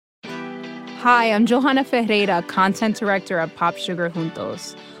Hi, I'm Johanna Ferreira, content director at Pop Sugar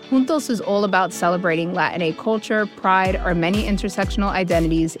Juntos. Juntos is all about celebrating Latinx culture, pride, our many intersectional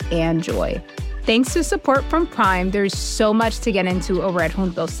identities, and joy. Thanks to support from Prime, there's so much to get into over at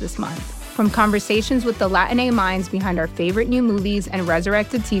Juntos this month. From conversations with the Latinx minds behind our favorite new movies and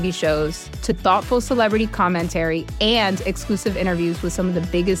resurrected TV shows, to thoughtful celebrity commentary and exclusive interviews with some of the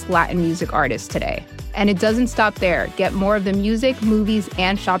biggest Latin music artists today. And it doesn't stop there. Get more of the music, movies,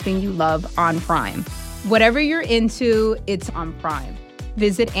 and shopping you love on Prime. Whatever you're into, it's on Prime.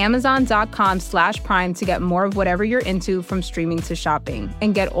 Visit Amazon.com/Prime to get more of whatever you're into, from streaming to shopping.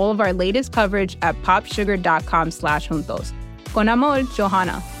 And get all of our latest coverage at popsugar.com/juntos. Con amor,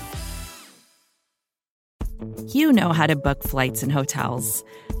 Johanna. You know how to book flights and hotels.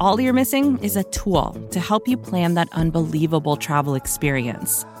 All you're missing is a tool to help you plan that unbelievable travel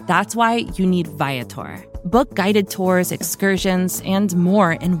experience. That's why you need Viator. Book guided tours, excursions, and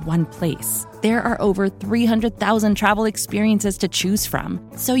more in one place. There are over 300,000 travel experiences to choose from,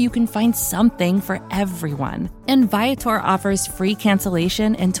 so you can find something for everyone. And Viator offers free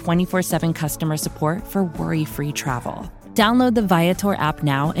cancellation and 24/7 customer support for worry-free travel. Download the Viator app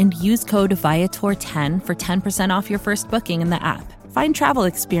now and use code Viator10 for 10% off your first booking in the app. Find travel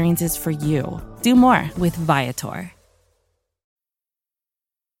experiences for you. Do more with Viator.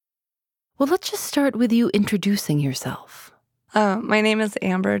 Well, let's just start with you introducing yourself. My name is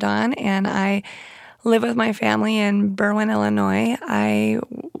Amber Dawn, and I live with my family in Berwyn, Illinois. I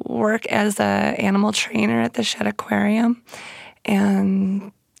work as an animal trainer at the Shedd Aquarium,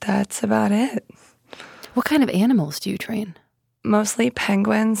 and that's about it. What kind of animals do you train? Mostly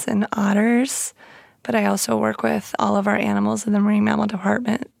penguins and otters, but I also work with all of our animals in the marine mammal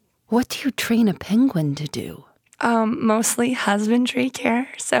department. What do you train a penguin to do? Mostly husbandry care.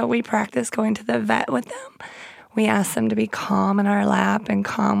 So we practice going to the vet with them. We ask them to be calm in our lap and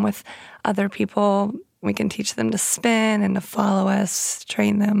calm with other people. We can teach them to spin and to follow us,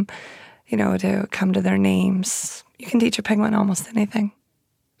 train them, to come to their names. You can teach a penguin almost anything.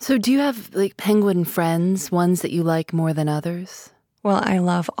 So do you have, penguin friends, ones that you like more than others? Well, I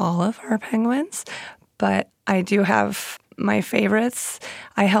love all of our penguins, but I do have my favorites.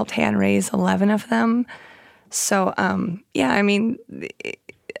 I helped hand raise 11 of them. So, a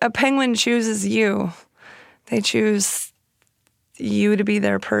penguin chooses you. They choose you to be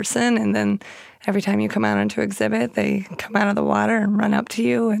their person, and then every time you come out into exhibit, they come out of the water and run up to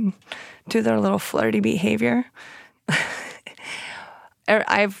you and do their little flirty behavior.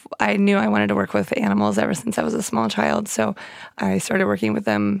 I knew I wanted to work with animals ever since I was a small child, so I started working with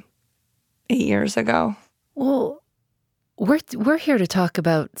them 8 years ago. Well, we're here to talk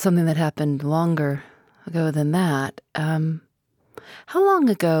about something that happened longer ago than that. How long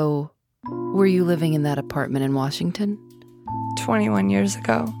ago were you living in that apartment in Washington? 21 years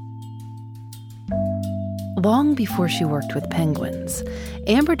ago. Long before she worked with penguins,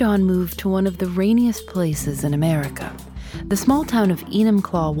 Amber Dawn moved to one of the rainiest places in America, the small town of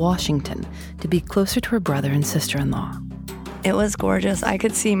Enumclaw, Washington, to be closer to her brother and sister-in-law. It was gorgeous. I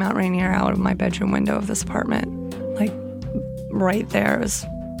could see Mount Rainier out of my bedroom window of this apartment, right there.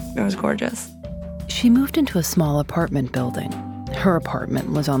 It was gorgeous. She moved into a small apartment building. Her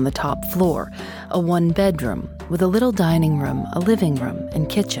apartment was on the top floor, a one-bedroom with a little dining room, a living room, and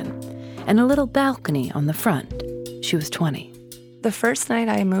kitchen, and a little balcony on the front. She was 20. The first night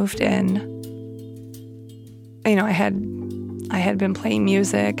I moved in, I had been playing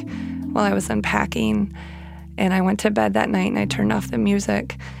music while I was unpacking, and I went to bed that night and I turned off the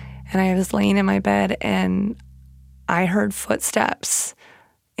music, and I was laying in my bed and I heard footsteps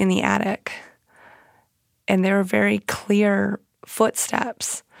in the attic. And they were very clear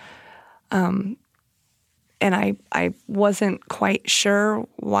footsteps. And I wasn't quite sure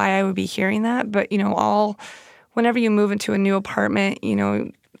why I would be hearing that. But, whenever you move into a new apartment,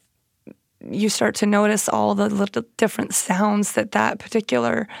 you start to notice all the little different sounds that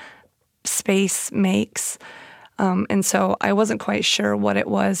particular space makes. And so I wasn't quite sure what it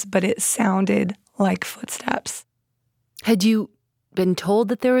was, but it sounded like footsteps. Had you been told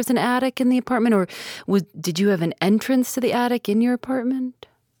that there was an attic in the apartment, or did you have an entrance to the attic in your apartment?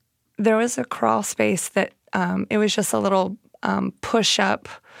 There was a crawl space that it was just a little push-up.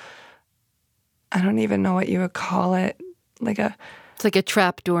 I don't even know what you would call it. It's like a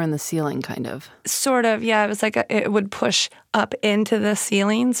trap door in the ceiling, kind of. Sort of, yeah. It was it would push up into the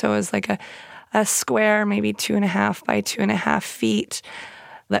ceiling, so it was like a square, maybe 2.5 by 2.5 feet,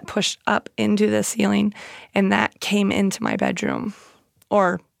 that pushed up into the ceiling, and that came into my bedroom,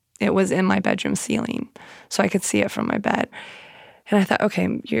 or it was in my bedroom ceiling, so I could see it from my bed. And I thought,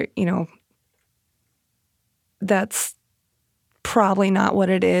 okay, that's probably not what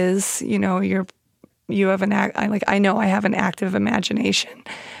it is. You know, you have I know I have an active imagination.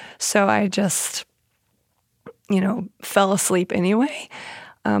 So I just, fell asleep anyway.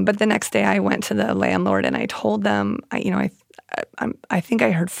 But the next day I went to the landlord and I told them, I think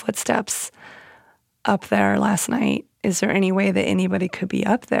I heard footsteps up there last night. Is there any way that anybody could be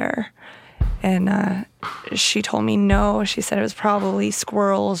up there? And she told me no. She said it was probably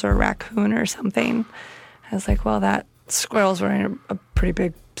squirrels or raccoon or something. I was like, well, that squirrel's wearing a pretty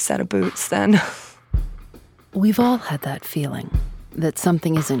big set of boots then. We've all had that feeling that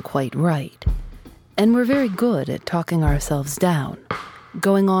something isn't quite right. And we're very good at talking ourselves down,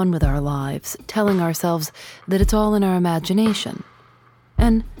 going on with our lives, telling ourselves that it's all in our imagination.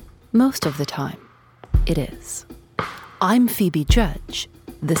 And most of the time, it is. I'm Phoebe Judge.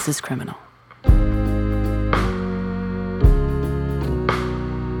 This is Criminal.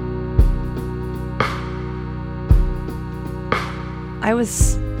 I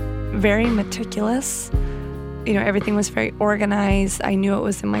was very meticulous. Everything was very organized. I knew it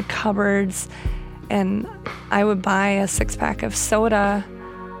was in my cupboards. And I would buy a 6-pack of soda.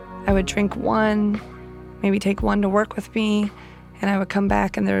 I would drink one, maybe take one to work with me, and I would come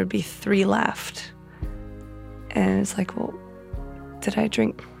back and there would be 3 left. And it's like, well, did I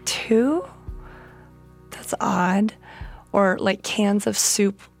drink 2? That's odd. Or like cans of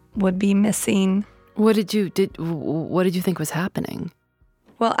soup would be missing. What did you think was happening?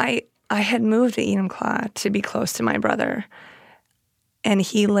 Well, I had moved to Enumclaw to be close to my brother, and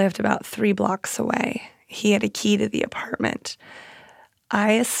he lived about 3 blocks away. He had a key to the apartment.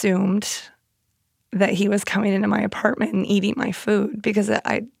 I assumed that he was coming into my apartment and eating my food because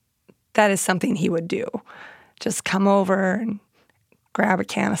that is something he would do. Just come over and grab a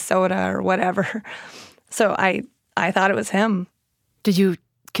can of soda or whatever. So I thought it was him. Did you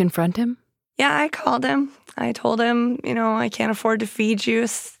confront him? Yeah, I called him. I told him, I can't afford to feed you.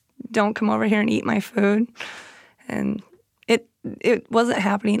 Don't come over here and eat my food. And it wasn't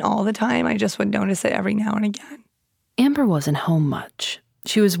happening all the time. I just would notice it every now and again. Amber wasn't home much.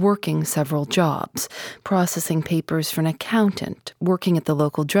 She was working several jobs, processing papers for an accountant, working at the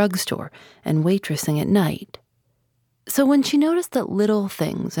local drugstore, and waitressing at night. So when she noticed that little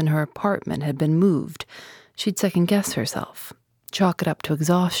things in her apartment had been moved, she'd second-guess herself, chalk it up to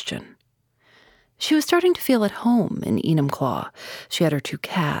exhaustion. She was starting to feel at home in Enumclaw. She had her 2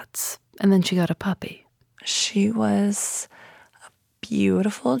 cats, and then she got a puppy. She was a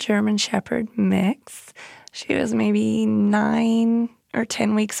beautiful German Shepherd mix. She was maybe 9 or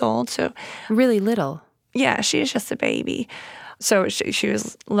 10 weeks old. So really little. Yeah, she was just a baby. So she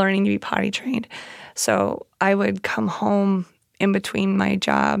was learning to be potty trained. So I would come home in between my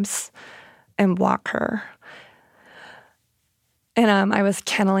jobs and walk her. And I was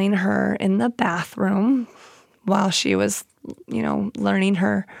kenneling her in the bathroom while she was, learning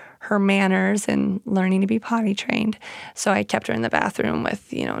her manners and learning to be potty trained. So I kept her in the bathroom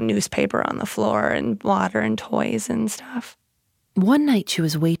with, newspaper on the floor and water and toys and stuff. One night she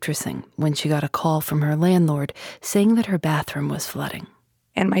was waitressing when she got a call from her landlord saying that her bathroom was flooding.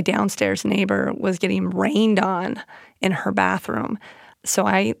 And my downstairs neighbor was getting rained on in her bathroom. So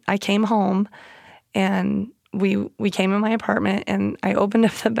I came home and we came in my apartment and I opened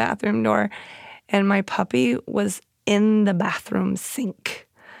up the bathroom door and my puppy was in the bathroom sink.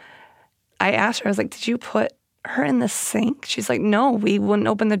 I asked her, I was like, did you put her in the sink? She's like, no, we wouldn't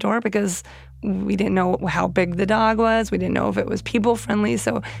open the door because we didn't know how big the dog was. We didn't know if it was people friendly.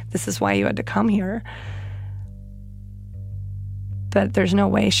 So this is why you had to come here. But there's no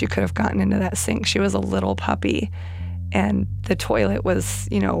way she could have gotten into that sink. She was a little puppy and the toilet was,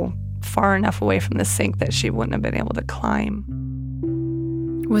 far enough away from the sink that she wouldn't have been able to climb.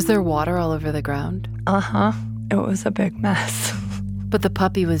 Was there water all over the ground? Uh-huh. It was a big mess. But the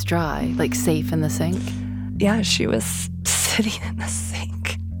puppy was dry, like safe in the sink? Yeah, she was sitting in the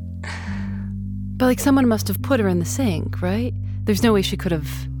sink. But like someone must have put her in the sink, right? There's no way she could have...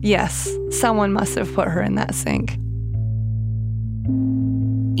 Yes, someone must have put her in that sink.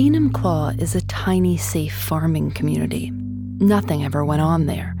 Enumclaw is a tiny, safe farming community. Nothing ever went on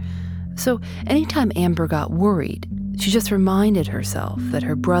there. So anytime Amber got worried, she just reminded herself that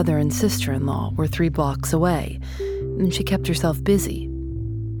her brother and sister-in-law were 3 blocks away, and she kept herself busy.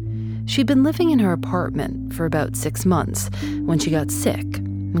 She'd been living in her apartment for about 6 months when she got sick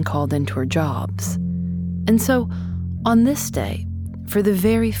and called into her jobs. And so, on this day, for the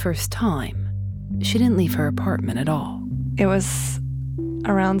very first time, she didn't leave her apartment at all. It was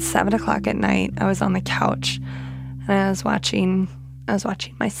around 7 o'clock at night. I was on the couch, and I was watching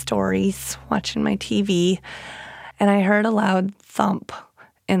my stories, watching my TV, and I heard a loud thump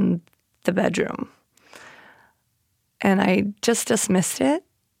in the bedroom. And I just dismissed it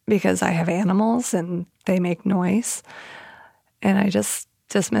because I have animals and they make noise. And I just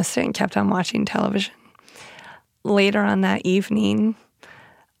dismissed it and kept on watching television. Later on that evening,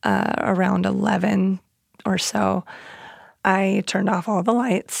 around 11 or so, I turned off all the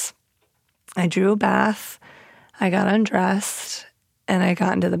lights. I drew a bath. I got undressed, and I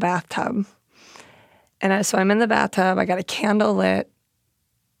got into the bathtub. And so I'm in the bathtub. I got a candle lit,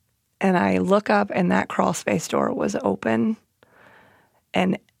 and I look up, and that crawl space door was open,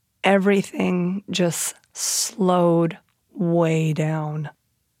 and everything just slowed way down.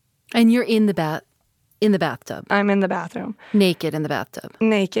 And you're in the bathtub. I'm in the bathroom. Naked in the bathtub.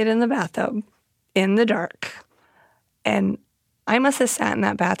 Naked in the bathtub, in the dark. And I must have sat in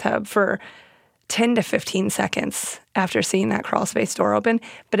that bathtub for 10 to 15 seconds after seeing that crawl space door open,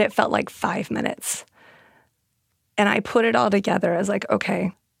 but it felt like 5 minutes. And I put it all together as like,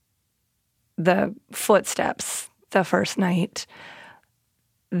 okay, the footsteps the first night,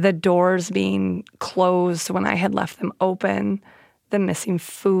 the doors being closed when I had left them open, the missing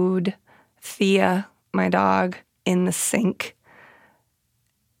food, Thea, my dog, in the sink.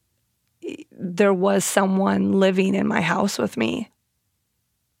 There was someone living in my house with me.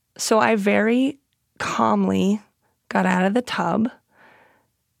 So I very calmly got out of the tub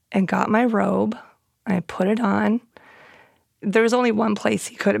and got my robe. I put it on. There was only one place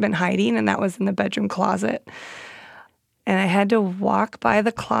he could have been hiding, and that was in the bedroom closet. And I had to walk by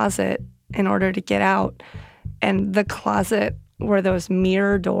the closet in order to get out. And the closet were those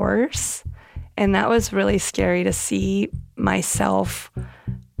mirror doors. And that was really scary to see myself,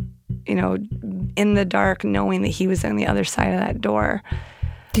 you know, in the dark, knowing that he was on the other side of that door.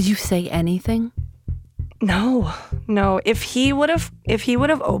 Did you say anything? No. If he would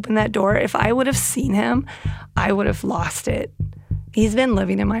have opened that door, if I would have seen him, I would have lost it. He's been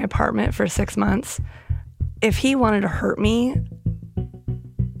living in my apartment for 6 months. If he wanted to hurt me,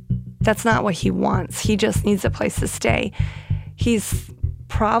 that's not what he wants. He just needs a place to stay. He's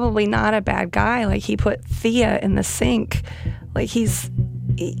probably not a bad guy. Like, he put Thea in the sink. Like,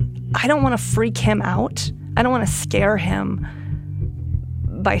 I don't want to freak him out. I don't want to scare him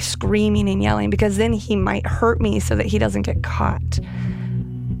by screaming and yelling, because then he might hurt me so that he doesn't get caught.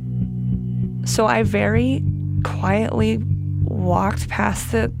 So I very quietly walked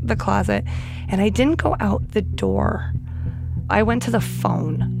past the closet, and I didn't go out the door. I went to the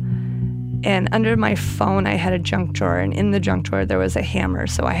phone, and under my phone I had a junk drawer, and in the junk drawer there was a hammer.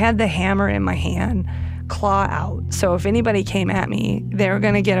 So I had the hammer in my hand, claw out. So if anybody came at me, they were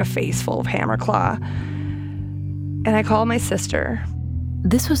going to get a face full of hammer claw. And I called my sister.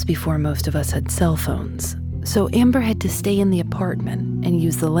 This was before most of us had cell phones, so Amber had to stay in the apartment and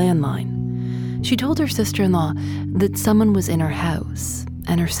use the landline. She told her sister-in-law that someone was in her house,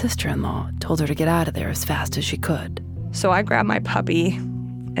 and her sister-in-law told her to get out of there as fast as she could. So I grabbed my puppy,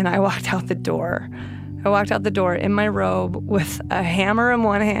 and I walked out the door. I walked out the door in my robe with a hammer in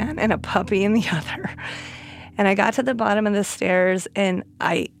one hand and a puppy in the other. And I got to the bottom of the stairs, and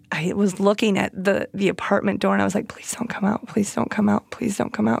I was looking at the apartment door, and I was like, please don't come out. Please don't come out. Please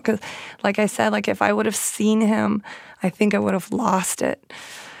don't come out. Because like I said, like if I would have seen him, I think I would have lost it.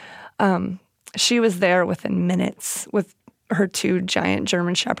 She was there within minutes with her 2 giant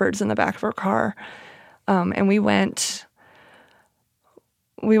German Shepherds in the back of her car. And we went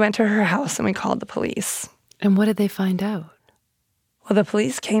to her house and we called the police. And what did they find out? Well, the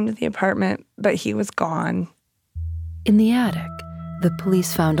police came to the apartment, but he was gone. In the attic, the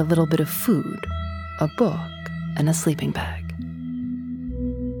police found a little bit of food, a book, and a sleeping bag.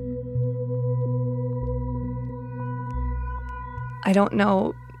 I don't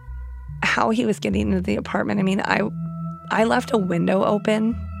know how he was getting into the apartment. I mean, I left a window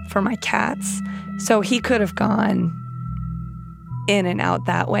open for my cats, so he could have gone in and out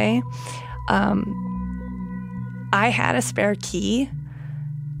that way. I had a spare key.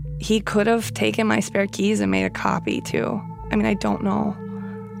 He could have taken my spare keys and made a copy too. I mean, I don't know.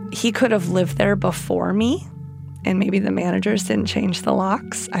 He could have lived there before me, and maybe the managers didn't change the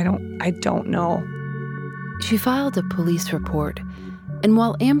locks. I don't know. She filed a police report, and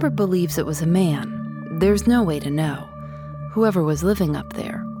while Amber believes it was a man, there's no way to know. Whoever was living up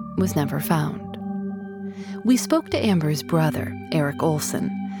there was never found. We spoke to Amber's brother, Eric Olson,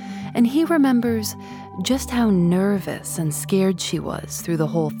 and he remembers just how nervous and scared she was through the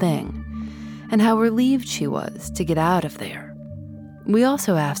whole thing, and how relieved she was to get out of there. We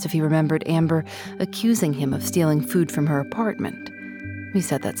also asked if he remembered Amber accusing him of stealing food from her apartment. He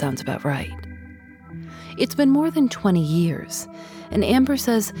said that sounds about right. It's been more than 20 years, and Amber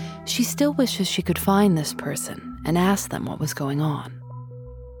says she still wishes she could find this person and ask them what was going on.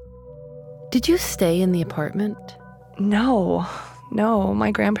 Did you stay in the apartment? No,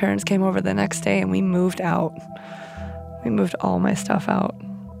 my grandparents came over the next day and we moved out. We moved all my stuff out.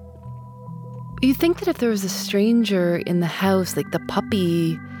 You think that if there was a stranger in the house, like the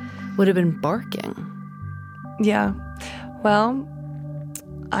puppy would have been barking? Yeah. Well,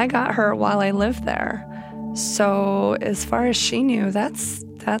 I got her while I lived there. So as far as she knew, that's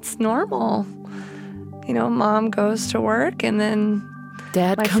normal. You know, Mom goes to work and then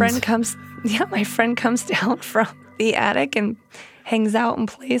my friend comes down from the attic and hangs out and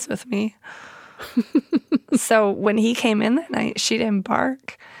plays with me. So when he came in that night, she didn't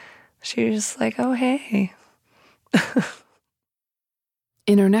bark. She was just like, oh, hey.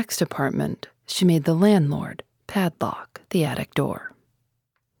 In her next apartment, she made the landlord padlock the attic door.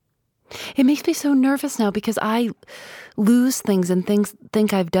 It makes me so nervous now because I lose things and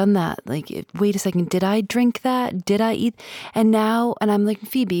think I've done that. Like, wait a second, did I drink that? Did I eat? And I'm like,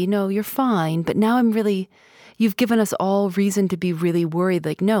 Phoebe, no, you're fine. But now you've given us all reason to be really worried.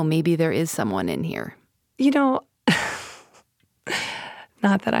 Like, no, maybe there is someone in here. You know,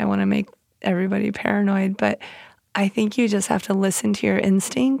 not that I want to make everybody paranoid, but I think you just have to listen to your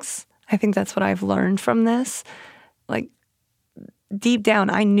instincts. I think that's what I've learned from this. Like, deep down,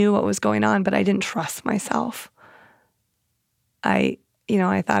 I knew what was going on, but I didn't trust myself. I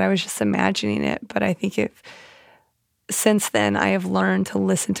thought I was just imagining it, but I think since then, I have learned to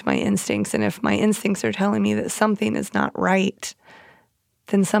listen to my instincts, and if my instincts are telling me that something is not right,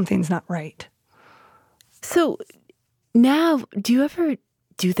 then something's not right. So now, do you ever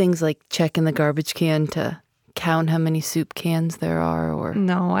do things like check in the garbage can to count how many soup cans there are? Or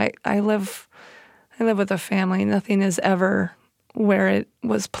no, I live with a family. Nothing is ever where it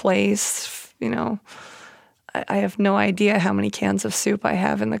was placed. You know, I have no idea how many cans of soup I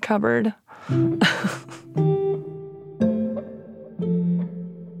have in the cupboard.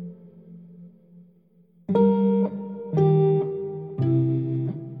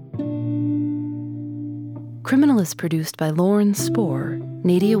 Criminal is produced by Lauren Spohr,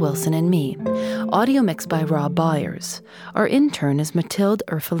 Nadia Wilson, and me. Audio mixed by Rob Byers. Our intern is Matilde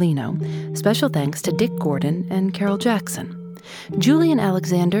Urfolino. Special thanks to Dick Gordon and Carol Jackson. Julian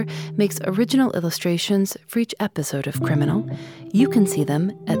Alexander makes original illustrations for each episode of Criminal. You can see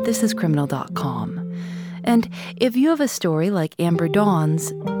them at thisiscriminal.com. And if you have a story like Amber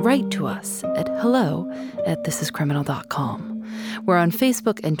Dawn's, write to us at hello@thisiscriminal.com. We're on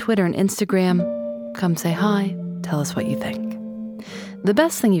Facebook and Twitter and Instagram. Come say hi, tell us what you think. The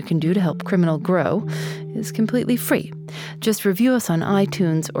best thing you can do to help Criminal grow is completely free. Just review us on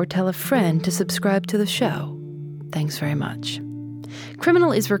iTunes or tell a friend to subscribe to the show. Thanks very much.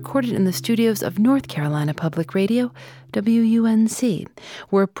 Criminal is recorded in the studios of North Carolina Public Radio, WUNC.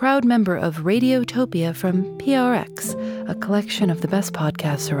 We're a proud member of Radiotopia from PRX, a collection of the best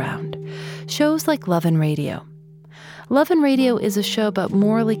podcasts around. Shows like Love and Radio. Love and Radio is a show about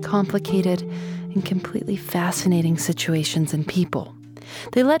morally complicated and completely fascinating situations and people.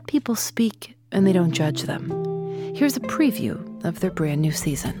 They let people speak and they don't judge them. Here's a preview of their brand new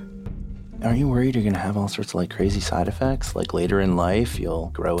season. Aren't you worried you're going to have all sorts of like crazy side effects? Like later in life,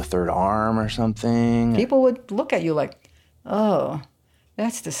 you'll grow a third arm or something? People would look at you like, oh,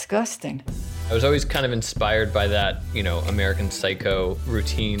 that's disgusting. I was always kind of inspired by that, American Psycho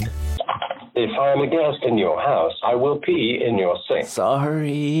routine. If I'm a guest in your house, I will pee in your sink.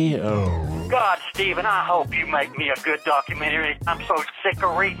 Sorry. Oh. God, Stephen, I hope you make me a good documentary. I'm so sick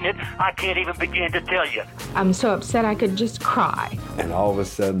of reading it, I can't even begin to tell you. I'm so upset I could just cry. And all of a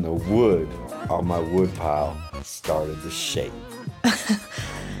sudden, the wood on my wood pile started to shake.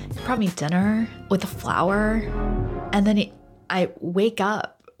 Brought me dinner with a flower, and then I wake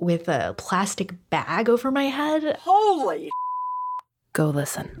up with a plastic bag over my head. Holy! Go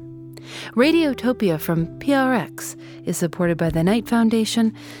listen. Radiotopia from PRX is supported by the Knight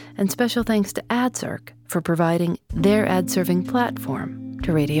Foundation, and special thanks to AdZerk for providing their ad-serving platform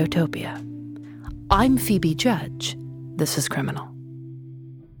to Radiotopia. I'm Phoebe Judge. This is Criminal.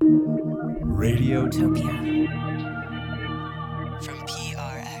 Radiotopia.